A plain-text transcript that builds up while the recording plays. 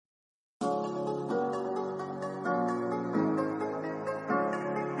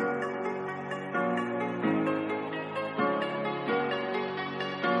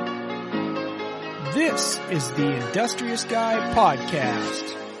This is the Industrious Guy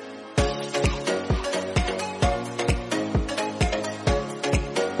Podcast.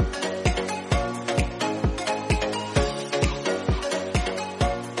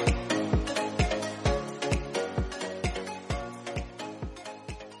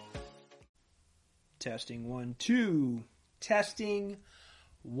 Testing 1, 2. Testing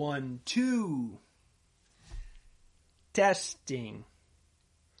 1, 2. Testing.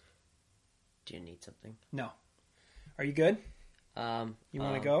 Do you need something? No. Are you good? You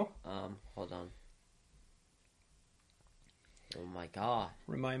want to go? Hold on. Oh my god.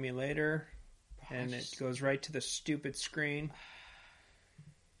 Remind me later. And it goes right to the stupid screen.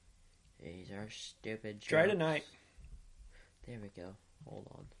 These are stupid jokes. Try tonight. There we go. Hold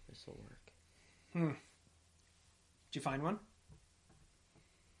on. This will work. Did you find one?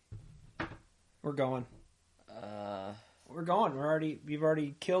 We're going. We're going. You've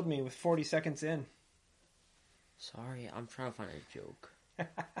already killed me with 40 seconds in. Sorry, I'm trying to find a joke.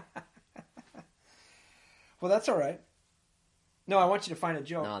 Well, that's all right. No, I want you to find a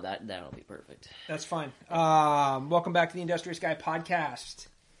joke. No, that'll be perfect. That's fine. Welcome back to the Industrious Guy Podcast.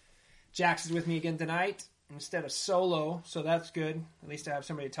 Jax is with me again tonight instead of solo, so that's good. At least I have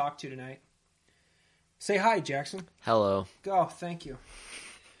somebody to talk to tonight. Say hi, Jaxson. Hello. Oh, thank you.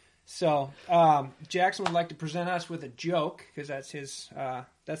 So, Jaxson would like to present us with a joke, because that's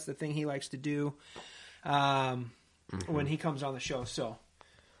the thing he likes to do when he comes on the show. So,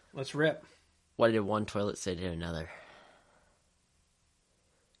 let's rip. What did one toilet say to another?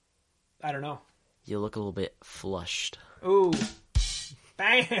 I don't know. You look a little bit flushed. Ooh.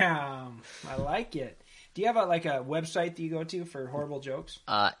 Bam! I like it. Do you have a website that you go to for horrible jokes?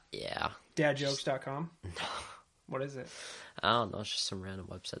 Yeah. Dadjokes.com? No. What is it? I don't know. It's just some random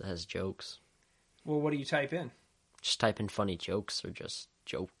website that has jokes. Well, what do you type in? Just type in funny jokes or just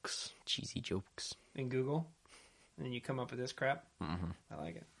jokes. Cheesy jokes. In Google? And then you come up with this crap? Mm-hmm. I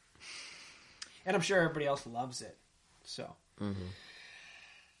like it. And I'm sure everybody else loves it. So. Mm-hmm.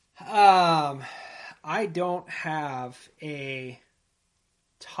 I don't have a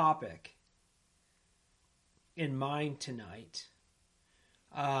topic in mind tonight.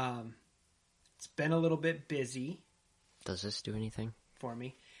 It's been a little bit busy. Does this do anything for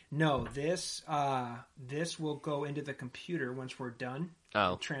me? No, this will go into the computer once we're done.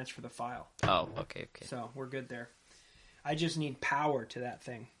 Oh. And transfer the file. Oh, okay. So we're good there. I just need power to that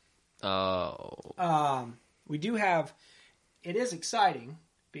thing. Oh. We do have. It is exciting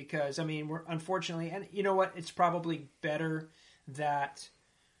because we're unfortunately, and you know what? It's probably better that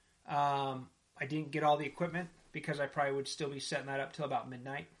I didn't get all the equipment, because I probably would still be setting that up till about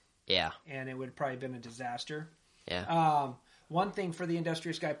midnight. Yeah. And it would have probably been a disaster. Yeah. One thing for the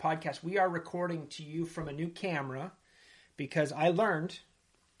Industrious Guy Podcast, we are recording to you from a new camera, because I learned,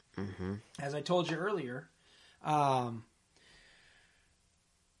 as I told you earlier, my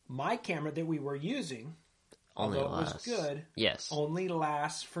camera that we were using, although it was good, only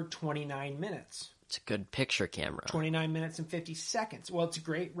lasts for 29 minutes. It's a good picture camera. 29 minutes and 50 seconds. Well, it's a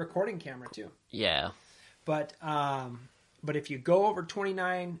great recording camera too. Yeah. But if you go over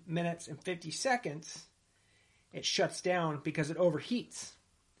 29 minutes and 50 seconds, it shuts down because it overheats.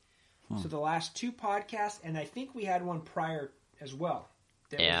 So the last two podcasts, and I think we had one prior as well,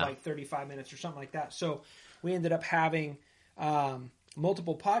 that was like 35 minutes or something like that. So we ended up having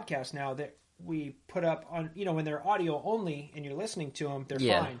multiple podcasts now that we put up on, when they're audio only and you're listening to them, they're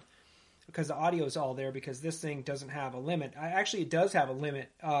fine. Because the audio is all there, because this thing doesn't have a limit. It does have a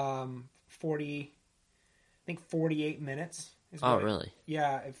limit, 48 minutes. Really?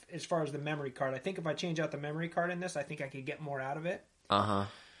 Yeah, as far as the memory card. I think if I change out the memory card in this, I think I could get more out of it. Uh-huh.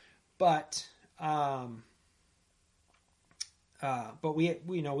 But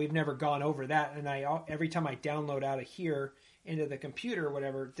we've never gone over that, and every time I download out of here into the computer or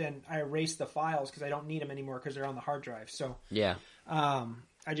whatever, then I erase the files because I don't need them anymore because they're on the hard drive. So yeah.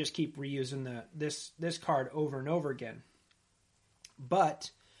 I just keep reusing this card over and over again.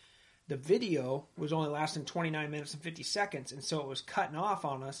 But the video was only lasting 29 minutes and 50 seconds, and so it was cutting off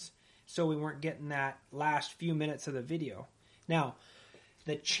on us, so we weren't getting that last few minutes of the video. Now,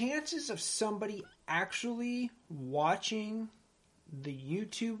 the chances of somebody actually watching the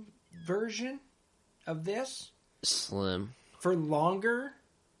YouTube version of this slim for longer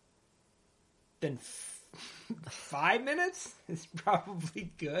than 5 minutes is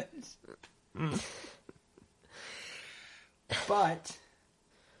probably good. But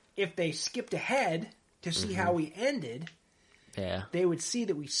if they skipped ahead to see how we ended, they would see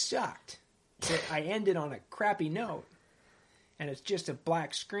that we sucked. That I ended on a crappy note, and it's just a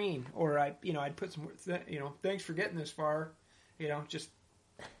black screen. Or I'd put some, thanks for getting this far, just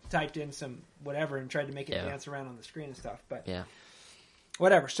typed in some whatever and tried to make it Yeah. dance around on the screen and stuff. But Yeah.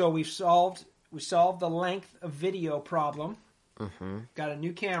 whatever. So we solved the length of video problem. Mm-hmm. Got a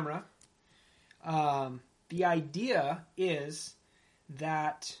new camera. The idea is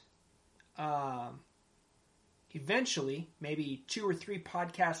that eventually, maybe 2 or 3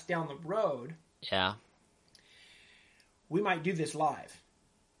 podcasts down the road, Yeah. we might do this live.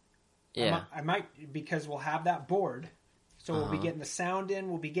 Yeah. I might, because we'll have that board. So we'll be Uh-huh. getting the sound in,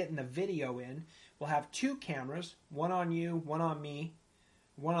 we'll be getting the video in. We'll have 2 cameras, one on you, one on me,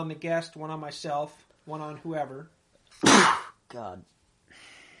 one on the guest, one on myself, one on whoever. God.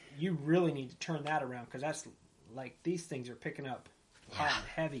 You really need to turn that around, because that's like, these things are picking up hot and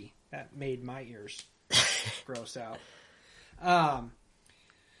heavy. That made my ears gross out.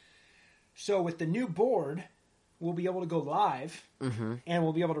 So with the new board, we'll be able to go live, Mm-hmm. and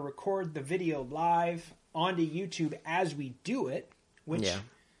we'll be able to record the video live onto YouTube as we do it, which Yeah.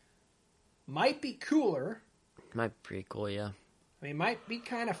 might be cooler. Might be pretty cool, yeah. I mean, might be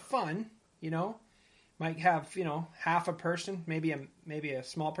kind of fun, you know. Might have, you know, half a person, maybe a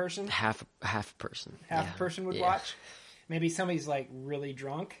small person, Half a person. half Yeah. a person would Yeah. watch. Maybe somebody's like really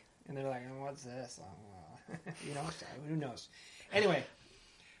drunk and they're like, oh, "What's this?" You know, so who knows? Anyway,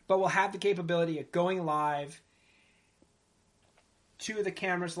 but we'll have the capability of going live to the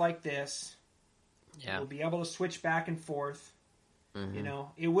cameras like this. Yeah. We'll be able to switch back and forth. Mm-hmm. You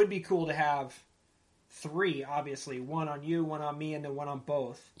know, it would be cool to have 3, obviously, one on you, one on me, and then one on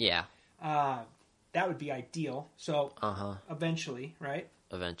both. Yeah. That would be ideal. So Uh-huh. eventually, right?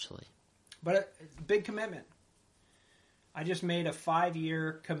 Eventually. But it's a big commitment. I just made a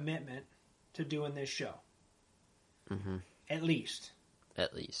 5-year commitment to doing this show. Mm-hmm. At least.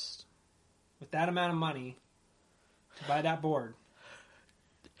 At least. With that amount of money to buy that board.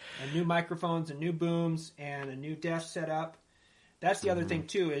 And new microphones and new booms and a new desk setup. That's the other thing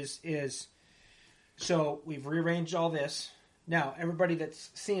too is so we've rearranged all this. Now everybody that's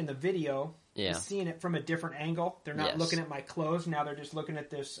seeing the video Yeah. is seeing it from a different angle. They're not Yes. looking at my clothes. Now they're just looking at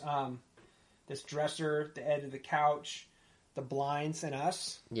this this dresser, the edge of the couch, the blinds, and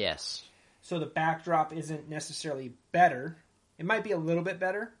us. Yes. So the backdrop isn't necessarily better. It might be a little bit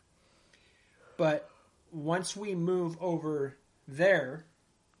better. But once we move over there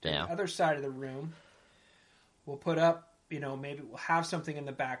to Yeah. the other side of the room, we'll put up, you know, maybe we'll have something in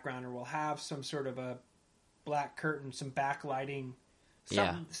the background, or we'll have some sort of a black curtain, some backlighting,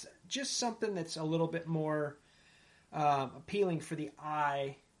 something, just something that's a little bit more appealing for the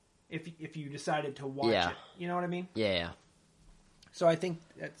eye if you decided to watch Yeah. it. You know what I mean? Yeah. So I think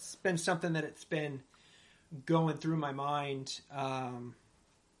it's been something that it's been going through my mind, I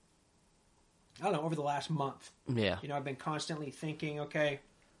don't know, over the last month. Yeah. You know, I've been constantly thinking, okay,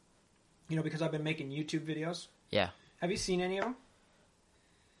 you know, because I've been making YouTube videos. Yeah. Have you seen any of them?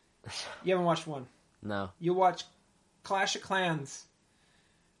 You haven't watched one. No. You watch Clash of Clans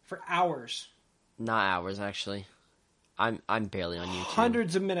for hours. Not hours, actually. I'm barely on YouTube.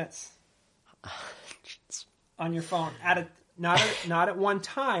 Hundreds of minutes on your phone. Not at one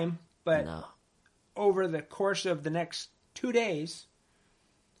time, but No. over the course of the next 2 days,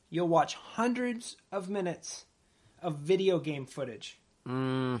 you'll watch hundreds of minutes of video game footage.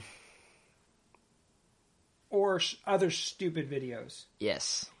 Or other stupid videos.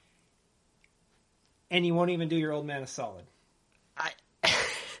 Yes. And you won't even do your old man a solid.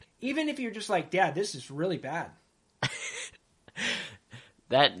 Even if you're just like, Dad, this is really bad.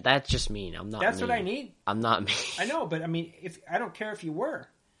 That's just mean. I'm not That's mean. what I need. I'm not mean. I know, but I mean, I don't care if you were.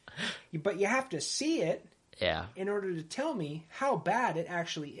 But you have to see it Yeah. in order to tell me how bad it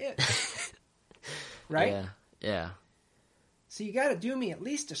actually is. Right? Yeah. Yeah. So you got to do me at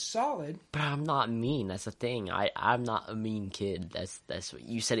least a solid. But I'm not mean. That's the thing. I'm not a mean kid. That's what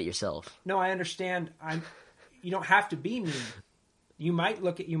you said it yourself. No, I understand. You don't have to be mean. You might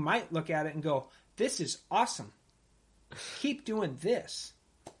look at it and go, "This is awesome. Keep doing this."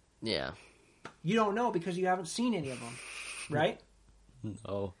 Yeah. You don't know because you haven't seen any of them, right?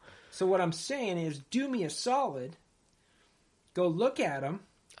 Oh. So what I'm saying is, do me a solid. Go look at them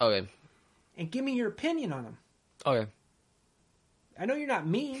Okay. and give me your opinion on them. Okay. I know you're not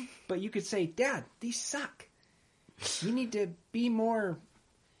mean, but you could say, Dad, these suck. You need to be more...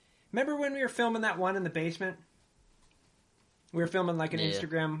 Remember when we were filming that one in the basement? We were filming like an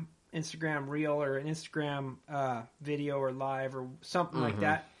Instagram reel or an Instagram video or live or something like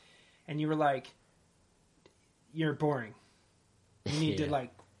that. And you were like, you're boring. You need to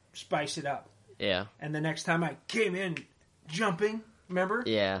like spice it up. Yeah. And the next time I came in jumping, remember?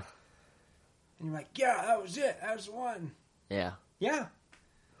 Yeah. And you're like, yeah, that was it. That was the one. Yeah. Yeah.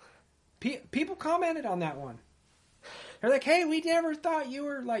 People commented on that one. They're like, hey, we never thought you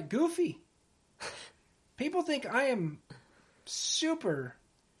were like goofy. People think I am super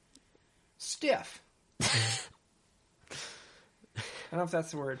stiff. I don't know if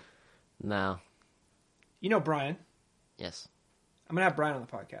that's the word. No. You know Brian. Yes. I'm going to have Brian on the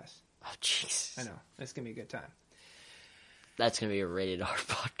podcast. Oh, jeez. I know. It's going to be a good time. That's going to be a rated R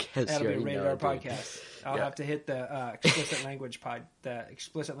podcast. That'll be a rated R dude. podcast. I'll have to hit the explicit language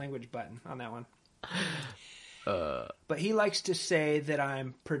button on that one. But he likes to say that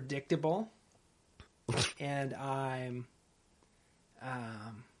I'm predictable, and I'm.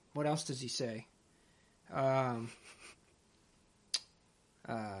 What else does he say?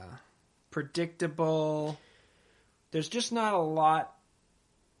 Predictable. There's just not a lot.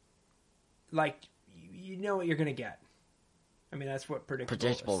 Like, you know what you're going to get. I mean, that's what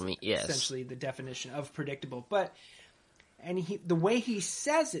predictable is. Yes. Essentially the definition of predictable. But, and the way he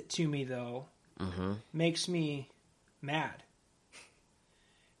says it to me, though, makes me mad.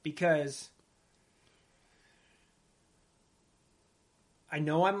 Because I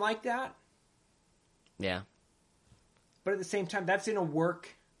know I'm like that. Yeah. But at the same time, that's in a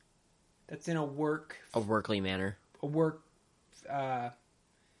workly manner. A work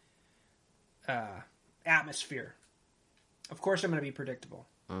atmosphere. Of course I'm going to be predictable.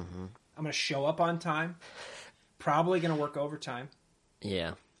 I'm going to show up on time. Probably going to work overtime.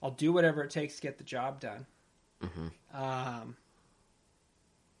 Yeah. I'll do whatever it takes to get the job done.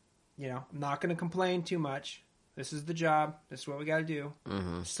 You know, I'm not going to complain too much. This is the job. This is what we got to do.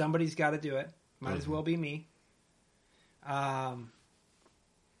 Somebody's got to do it. Might as well be me.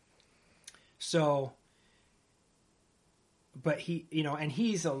 So, but he, you know, and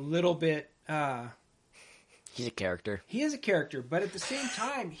he's a little bit, he's a character. He is a character, but at the same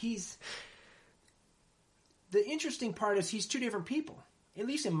time, the interesting part is he's two different people. At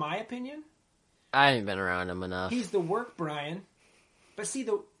least in my opinion. I haven't been around him enough. He's the work Brian. But see,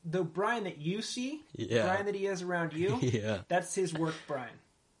 the Brian that you see, the Brian that he is around you, that's his work Brian.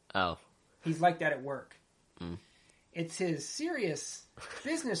 Oh. He's like that at work. It's his serious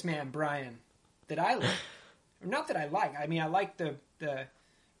businessman Brian that I like. Not that I like. I mean, I like the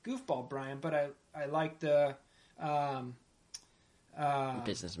goofball Brian, but I like the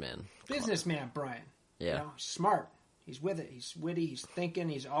businessman Brian. Yeah. You know, smart. He's with it. He's witty. He's thinking.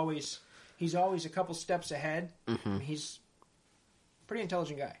 He's always a couple steps ahead. He's a pretty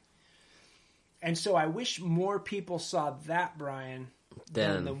intelligent guy. And so I wish more people saw that Brian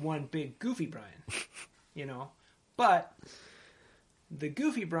than the one big goofy Brian. You know? But the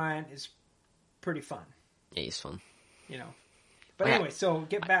goofy Brian is pretty fun. Yeah, he's fun. You know? But anyway, so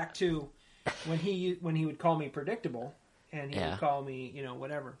get back to when he would call me predictable and he would call me, you know,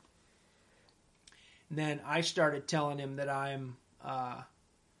 whatever. And then I started telling him that I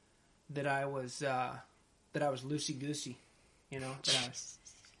was loosey goosey, you know, that I was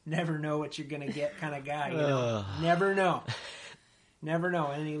never know what you're gonna get kind of guy, you know, never know.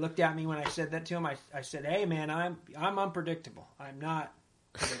 And he looked at me when I said that to him. I said, "Hey, man, I'm unpredictable. I'm not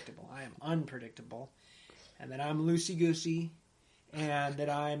predictable. I am unpredictable, and that I'm loosey goosey, and that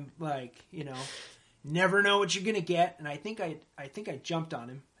I'm like, you know, never know what you're gonna get." And I think I jumped on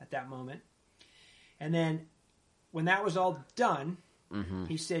him at that moment. And then when that was all done,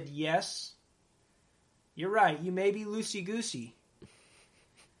 he said, "Yes, you're right. You may be loosey goosey."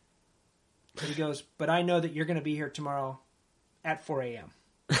 But he goes, "But I know that you're going to be here tomorrow at 4 a.m.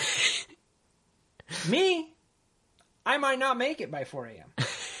 Me, I might not make it by 4 a.m.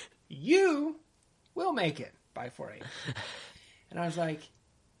 You will make it by 4 a.m. And I was like,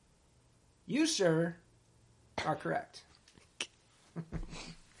 "You, sir, are correct."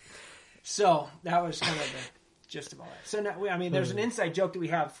 So that was kind of the gist of all that. So now, I mean, there's an inside joke that we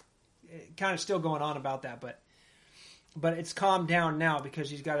have kind of still going on about that, but it's calmed down now because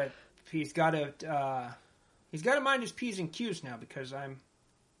he's got to mind his P's and Q's now because I'm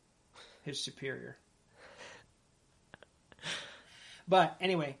his superior. But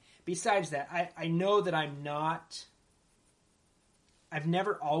anyway, besides that, I know that I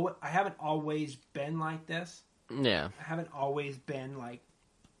haven't always been like this. Yeah. I haven't always been like,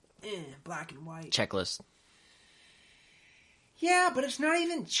 black and white. Checklist. Yeah, but it's not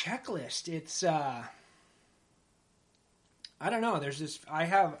even checklist. It's, I don't know. There's this, I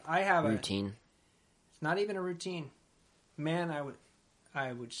have routine. It's not even a routine. Man,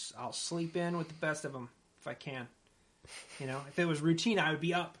 I'll sleep in with the best of them if I can. You know, if it was routine, I would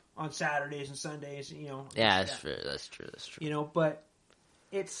be up on Saturdays and Sundays, you know. Yeah, that's true. You know, but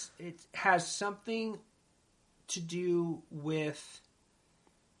it has something to do with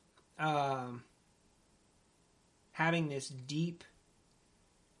having this deep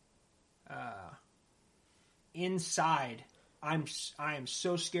inside, I am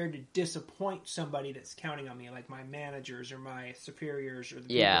so scared to disappoint somebody that's counting on me, like my managers or my superiors or the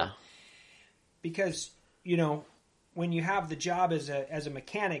people. Because, you know, when you have the job as a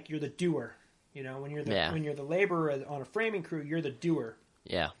mechanic, you're the doer. You know, when you're the laborer on a framing crew, you're the doer.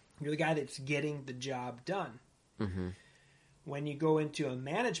 Yeah. You're the guy that's getting the job done. Mm-hmm. When you go into a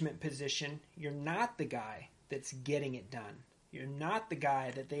management position, you're not the guy that's getting it done. You're not the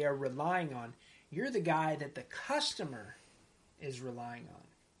guy that they are relying on. You're the guy that the customer is relying on.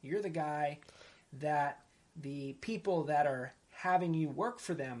 You're the guy that the people that are having you work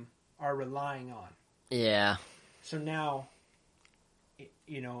for them are relying on. Yeah. So now,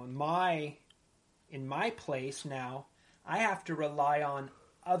 you know, in my place now, I have to rely on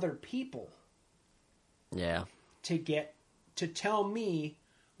other people. Yeah. To tell me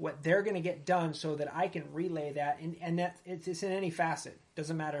what they're going to get done so that I can relay that. And that it's in any facet.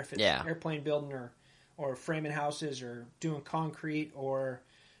 Doesn't matter if it's airplane building or framing houses or doing concrete or,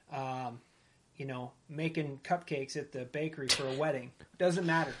 you know, making cupcakes at the bakery for a wedding. Doesn't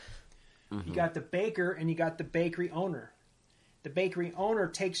matter. Mm-hmm. You got the baker and you got the bakery owner. The bakery owner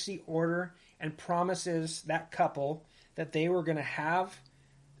takes the order and promises that couple that they were going to have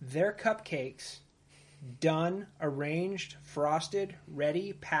their cupcakes done, arranged, frosted,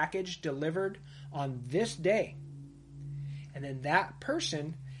 ready, packaged, delivered on this day. And then that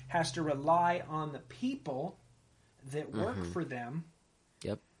person has to rely on the people that work for them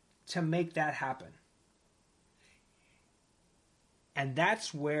to make that happen. And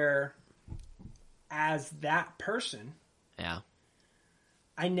that's where, as that person,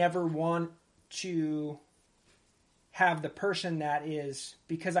 I never want to have the person that is,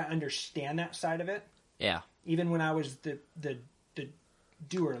 because I understand that side of it. Yeah. Even when I was the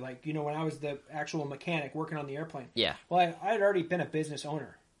doer, like, you know, when I was the actual mechanic working on the airplane. Yeah. Well, I had already been a business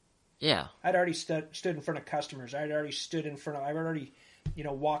owner. Yeah. I'd already stood in front of customers. I'd already you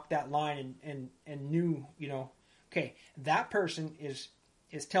know, walked that line and knew, you know, okay, that person is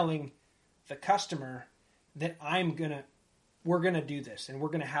telling the customer that we're gonna do this and we're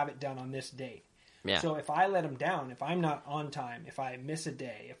gonna have it done on this date. Yeah. So if I let them down, if I'm not on time, if I miss a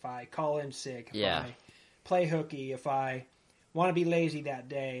day, if I call in sick, if I play hooky, if I want to be lazy that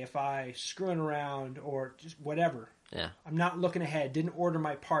day, if I screwing around or just whatever. Yeah. I'm not looking ahead. Didn't order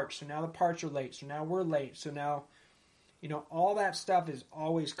my parts, so now the parts are late. So now we're late. So now, you know, all that stuff is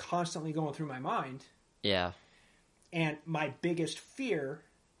always constantly going through my mind. Yeah. And my biggest fear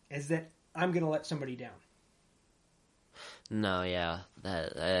is that I'm going to let somebody down. No, yeah.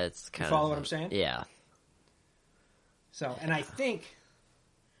 That's kind of... You follow what I'm saying? Yeah. So, and I think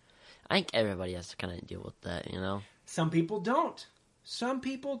everybody has to kind of deal with that, you know? Some people don't. Some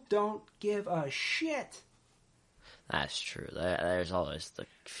people don't give a shit. That's true. There's always the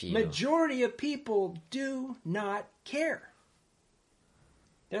few. Majority of people do not care.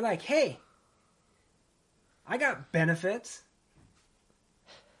 They're like, hey, I got benefits.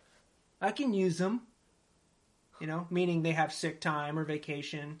 I can use them. You know, meaning they have sick time or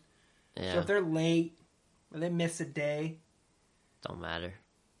vacation. Yeah. So if they're late or they miss a day. Don't matter.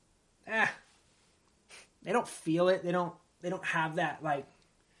 They don't feel it. They don't have that, like,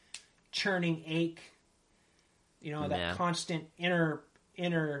 churning ache. You know, that constant inner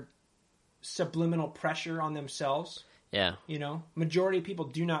subliminal pressure on themselves. Yeah. You know, majority of people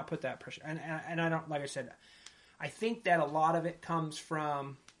do not put that pressure. And I don't, like I said, I think that a lot of it comes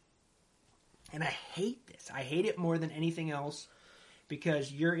from, and I hate this. I hate it more than anything else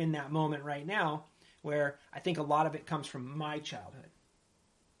because you're in that moment right now where I think a lot of it comes from my childhood.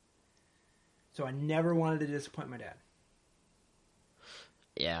 So I never wanted to disappoint my dad.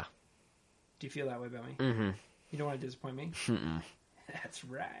 Yeah. Do you feel that way about me? Mm-hmm. You don't want to disappoint me? Mm-mm. That's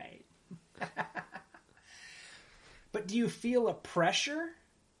right. But do you feel a pressure?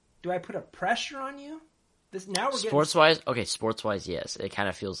 Do I put a pressure on you? Sports-wise, yes. It kind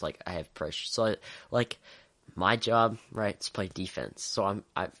of feels like I have pressure. So, like, my job, right, is play defense. So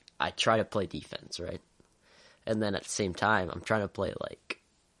I try to play defense, right? And then at the same time, I'm trying to play, like,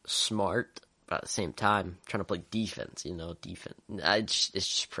 smart, but at the same time, I'm trying to play defense, you know, It's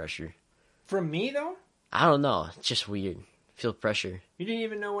just pressure. From me, though? I don't know. It's just weird. Feel pressure. You didn't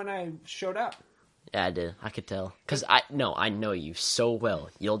even know when I showed up. Yeah, I did. I could tell. Because I know you so well.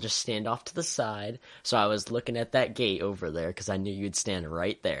 You'll just stand off to the side. So I was looking at that gate over there because I knew you'd stand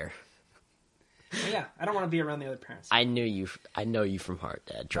right there. Well, yeah, I don't want to be around the other parents. I know you from heart,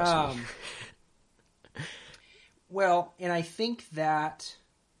 Dad. Trust me. Well, and I think that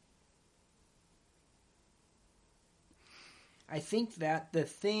the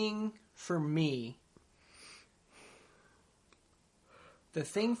thing for me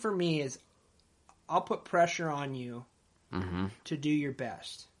is I'll put pressure on you Mm-hmm. to do your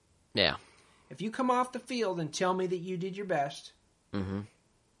best. Yeah. If you come off the field and tell me that you did your best, Mm-hmm.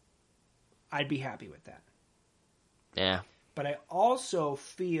 I'd be happy with that. Yeah. But I also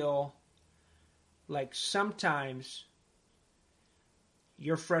feel like sometimes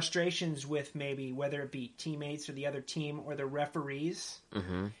your frustrations with maybe whether it be teammates or the other team or the referees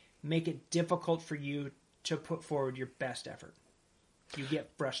Mm-hmm. make it difficult for you to put forward your best effort. You get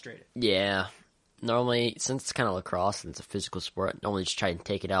frustrated. Yeah. Normally, since it's kind of lacrosse and it's a physical sport, I normally just try and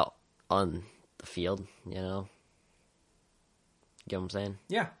take it out on the field, you know? You get what I'm saying?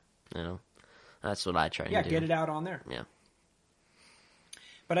 Yeah. You know? That's what I try and do. Yeah, get it out on there. Yeah.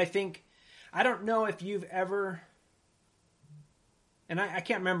 But I don't know if you've ever, and I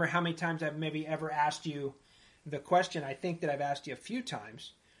can't remember how many times I've maybe ever asked you the question. I think that I've asked you a few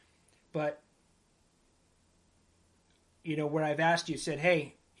times, but, where I've asked you, said,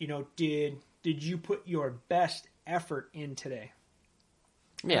 hey, did you put your best effort in today?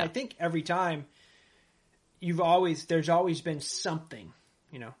 Yeah. And I think every time there's always been something,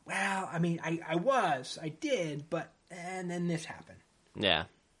 well, I mean, I did, but, and then this happened. Yeah.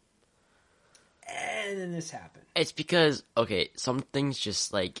 And then this happened. It's because, okay, some things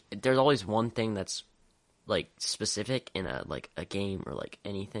just, like, there's always one thing that's, like, specific in a game or, like,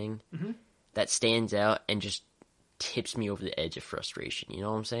 anything Mm-hmm. that stands out and just tips me over the edge of frustration. You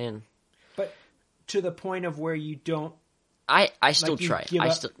know what I'm saying? But to the point of where you don't... I still you try. give I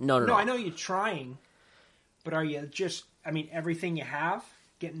up. still No, I know you're trying, but are you just, everything you have?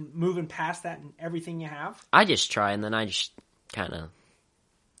 Moving past that and everything you have? I just try, and then I just kind of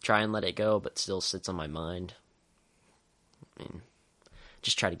try and let it go, but still sits on my mind. I mean,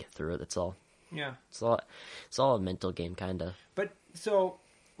 just try to get through it, that's all. Yeah. It's all a mental game, kind of. But, so,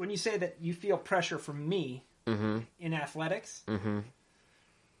 when you say that you feel pressure from me in athletics,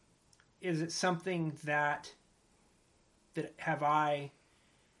 is it something that have I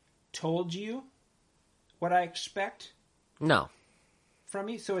told you what I expect No. from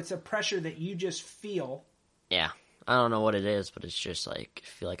you? So it's a pressure that you just feel. Yeah. I don't know what it is, but it's just like, I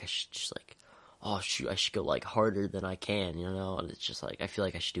feel like I should just like, oh shoot, I should go like harder than I can, you know? And it's just like, I feel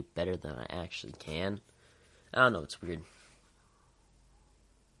like I should do better than I actually can. I don't know, it's weird.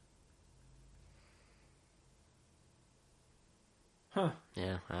 Huh.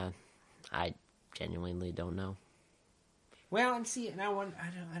 Yeah, I genuinely don't know. Well, and see, and I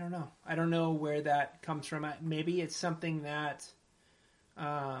don't know. I don't know where that comes from. Maybe it's something that,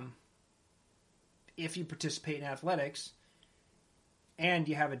 if you participate in athletics, and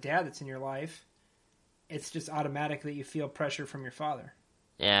you have a dad that's in your life, it's just automatic that you feel pressure from your father.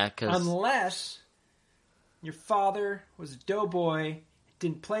 Yeah, because... Unless your father was a doughboy,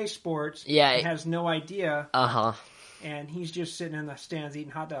 didn't play sports, and has no idea, Uh-huh. and he's just sitting in the stands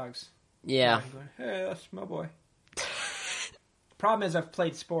eating hot dogs. Yeah. Going, hey, that's my boy. Problem is, I've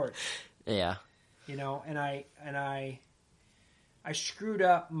played sports. Yeah. And I screwed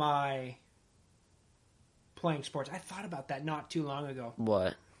up my playing sports. I thought about that not too long ago.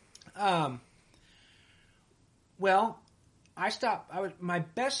 What? Well, I stopped. My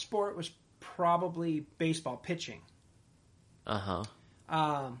best sport was probably baseball pitching. Uh-huh.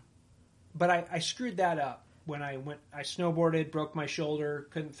 But I screwed that up when I snowboarded, broke my shoulder,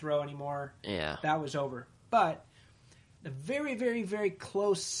 couldn't throw anymore. Yeah. That was over. But the very, very, very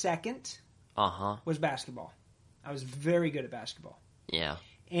close second was basketball. I was very good at basketball. Yeah.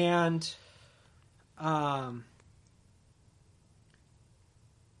 And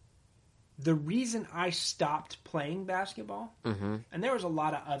the reason I stopped playing basketball, and there was a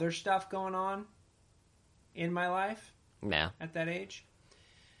lot of other stuff going on in my life at that age.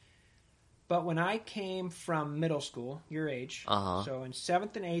 But when I came from middle school, your age, so in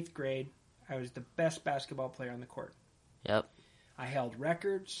 7th and 8th grade, I was the best basketball player on the court. Yep. I held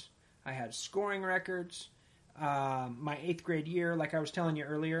records. I had scoring records. My 8th grade year, like I was telling you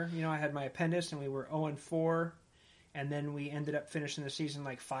earlier, I had my appendix and we were 0-4. And then we ended up finishing the season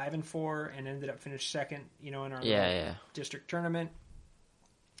like 5-4 and ended up finished second, in our district tournament.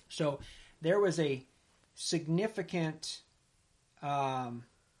 So there was a significant,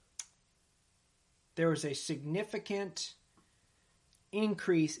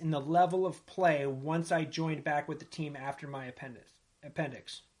 increase in the level of play once I joined back with the team after my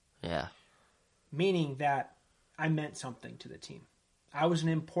appendix. Yeah. Meaning that I meant something to the team. I was an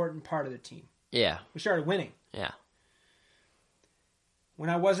important part of the team. Yeah. We started winning. Yeah. When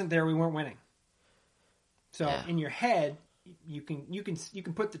I wasn't there, we weren't winning. So in your head, you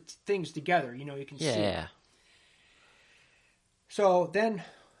can put the things together. You can see. Yeah. So then,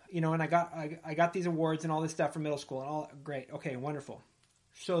 and I got these awards and all this stuff from middle school and all great. Okay, wonderful.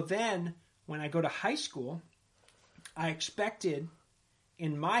 So then when I go to high school, I expected,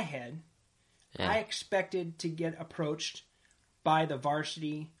 in my head, I expected to get approached by the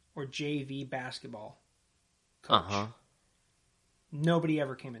varsity or JV basketball coach. Nobody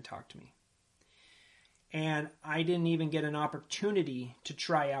ever came and talked to me. And I didn't even get an opportunity to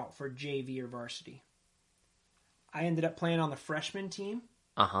try out for JV or varsity. I ended up playing on the freshman team.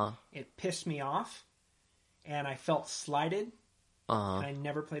 It pissed me off, and I felt slighted, and I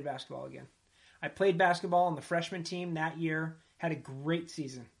never played basketball again. I played basketball on the freshman team that year, had a great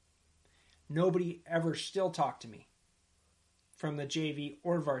season. Nobody ever still talked to me from the JV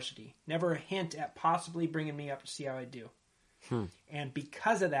or varsity. Never a hint at possibly bringing me up to see how I do. And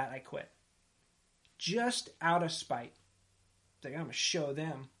because of that, I quit. Just out of spite. Like, I'm going to show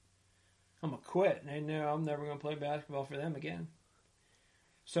them. I'm going to quit. And I know I'm never going to play basketball for them again.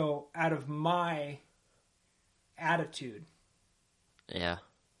 So, out of my attitude,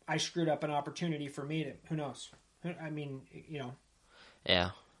 I screwed up an opportunity for me to, who knows? I mean, you know.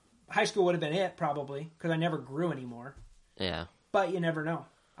 Yeah. High school would have been it, probably, because I never grew anymore. Yeah. But you never know.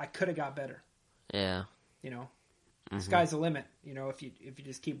 I could have got better. Yeah. You know. Sky's the limit, you know, if you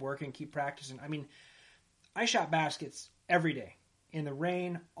just keep working, keep practicing. I mean, I shot baskets every day, in the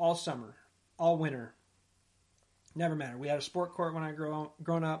rain, all summer, all winter. Never mattered. We had a sport court when I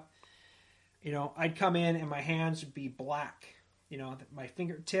grown up. You know, I'd come in and my hands would be black. You know, my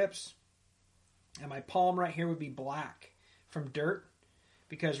fingertips and my palm right here would be black from dirt,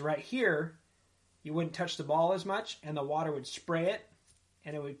 because right here you wouldn't touch the ball as much, and the water would spray it,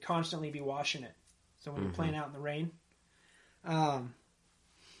 and it would constantly be washing it. So when you're playing out in the rain, I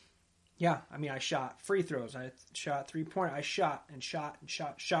mean, I shot free throws. I shot 3-point. I shot in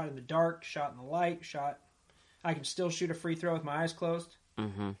the dark, shot in the light, shot. I can still shoot a free throw with my eyes closed,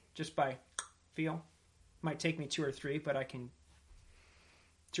 just by feel. Might take me 2 or 3, but I can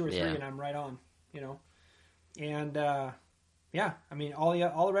 2 or 3 and I'm right on, you know. And I mean,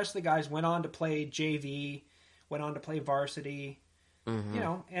 all the rest of the guys went on to play JV, went on to play varsity. You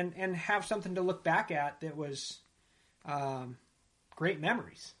know, and have something to look back at that was great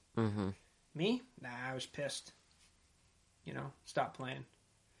memories. Me? Nah, I was pissed. You know, stopped playing.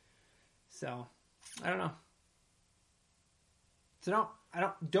 So, I don't know. So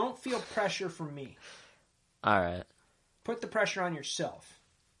don't feel pressure from me. All right. Put the pressure on yourself.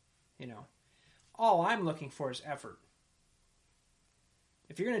 You know, all I'm looking for is effort.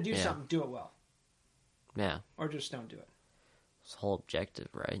 If you're going to do something, do it well. Yeah. Or just don't do it. It's the whole objective,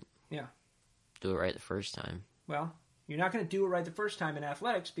 right? Yeah. Do it right the first time. Well, you're not going to do it right the first time in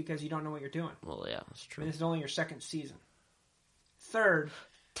athletics because you don't know what you're doing. Well, yeah, that's true. I mean, this is only your second season. Third,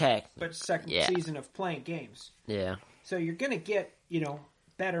 but second season of playing games. Yeah. So you're going to get, you know,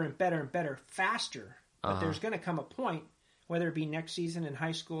 better and better and better faster. But there's going to come a point, whether it be next season in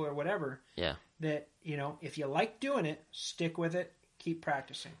high school or whatever, that, you know, if you like doing it, stick with it, keep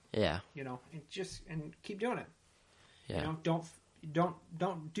practicing. Yeah. You know, and keep doing it. Yeah. You know,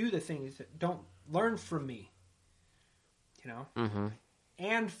 don't do the things that don't learn from me. You know,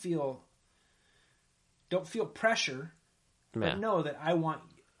 and don't feel pressure, but know that I want.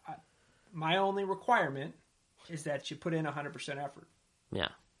 My only requirement is that you put in 100% effort. Yeah.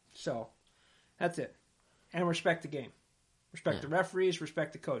 So that's it, and respect the game, respect the referees,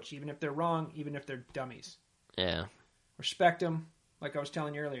 respect the coach, even if they're wrong, even if they're dummies. Yeah. Respect them, like I was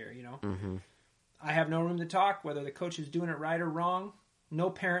telling you earlier. You know. I have no room to talk, whether the coach is doing it right or wrong. No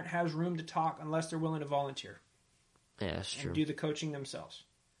parent has room to talk unless they're willing to volunteer. Yeah, that's true. And do the coaching themselves.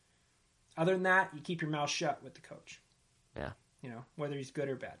 Other than that, you keep your mouth shut with the coach. Yeah. You know, whether he's good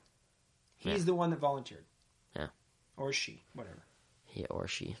or bad. He's the one that volunteered. Yeah. Or she, whatever. He or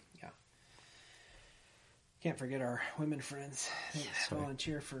she. Yeah. Can't forget our women friends. They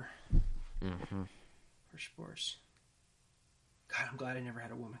volunteer for sports. God, I'm glad I never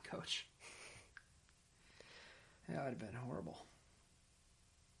had a woman coach. That would have been horrible.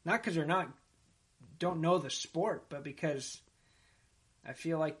 Not because don't know the sport, but because I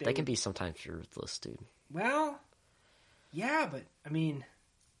feel like they can be sometimes ruthless, dude. Well, yeah, but I mean,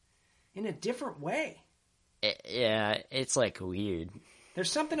 in a different way. It's like weird.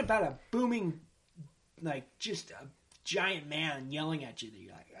 There's something about a booming, like just a giant man yelling at you that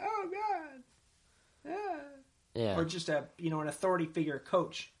you're like, oh God, yeah. Or just an authority figure,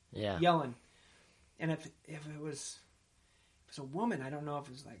 coach, yelling. And if it was a woman, I don't know if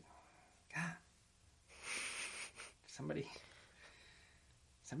it was like, God, somebody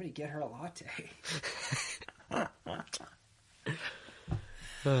get her a latte.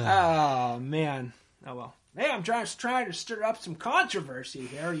 Oh man. Oh well. Hey, I'm trying to stir up some controversy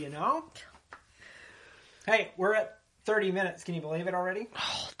here, you know. Hey, we're at 30 minutes. Can you believe it already?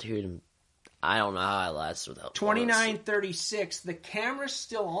 Oh, dude, I don't know how I last without 29:36. The camera's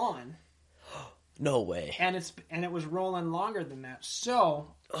still on. No way. And it was rolling longer than that.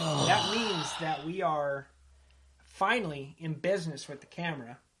 So that means that we are finally in business with the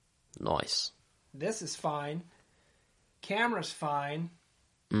camera. Nice. This is fine. Camera's fine.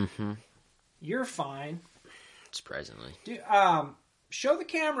 Mm-hmm. You're fine. Surprisingly. Show the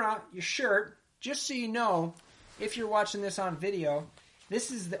camera your shirt, just so you know, if you're watching this on video,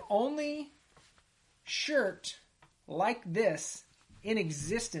 this is the only shirt like this in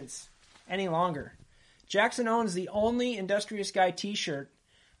existence any longer. Jaxson owns the only Industrious Guy t-shirt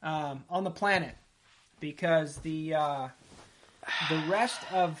on the planet, because the rest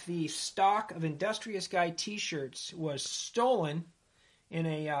of the stock of Industrious Guy t-shirts was stolen in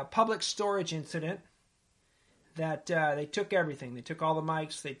a public storage incident. That they took everything. They took all the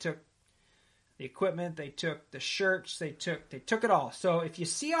mics. They took the equipment. They took the shirts. They took it all. So if you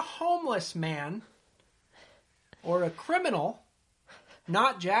see a homeless man or a criminal,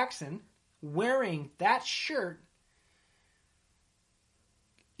 not Jaxson, wearing that shirt,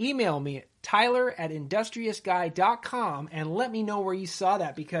 email me at tyler@industriousguy.com and let me know where you saw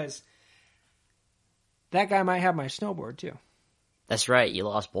that, because that guy might have my snowboard too. That's right. You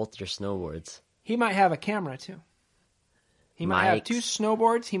lost both your snowboards. He might have a camera too. He might have 2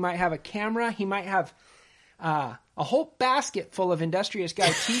 snowboards. He might have a camera. He might have a whole basket full of Industrious Guy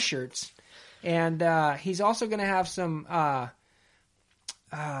t-shirts. And he's also going to have some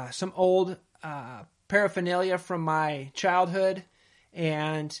old paraphernalia from my childhood.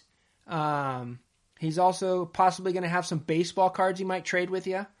 And he's also possibly going to have some baseball cards he might trade with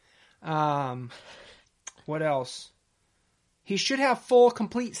you. What else? He should have full,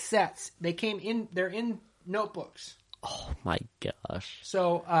 complete sets. They're in notebooks. Oh my gosh.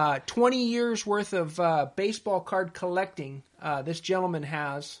 So 20 years worth of baseball card collecting this gentleman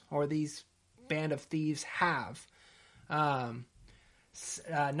has, or these band of thieves have.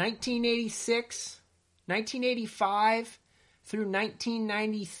 1986, 1985 through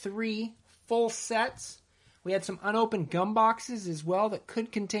 1993 full sets. We had some unopened gum boxes as well that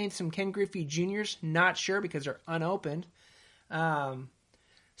could contain some Ken Griffey Jr.'s. Not sure because they're unopened.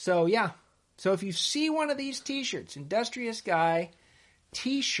 So yeah. So if you see one of these t-shirts, Industrious Guy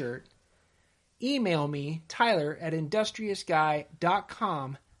t-shirt, email me,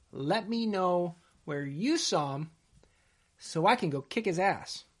 tyler@industriousguy.com. Let me know where you saw him so I can go kick his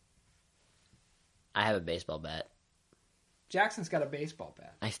ass. I have a baseball bat. Jackson's got a baseball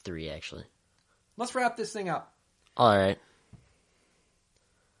bat. I have 3, actually. Let's wrap this thing up. All right.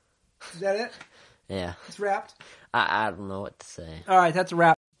 Is that it? Yeah. It's wrapped? I don't know what to say. All right, that's a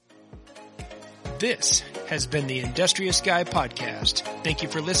wrap. This has been the Industrious Guy Podcast. Thank you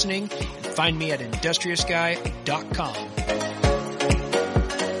for listening, and find me at industriousguy.com.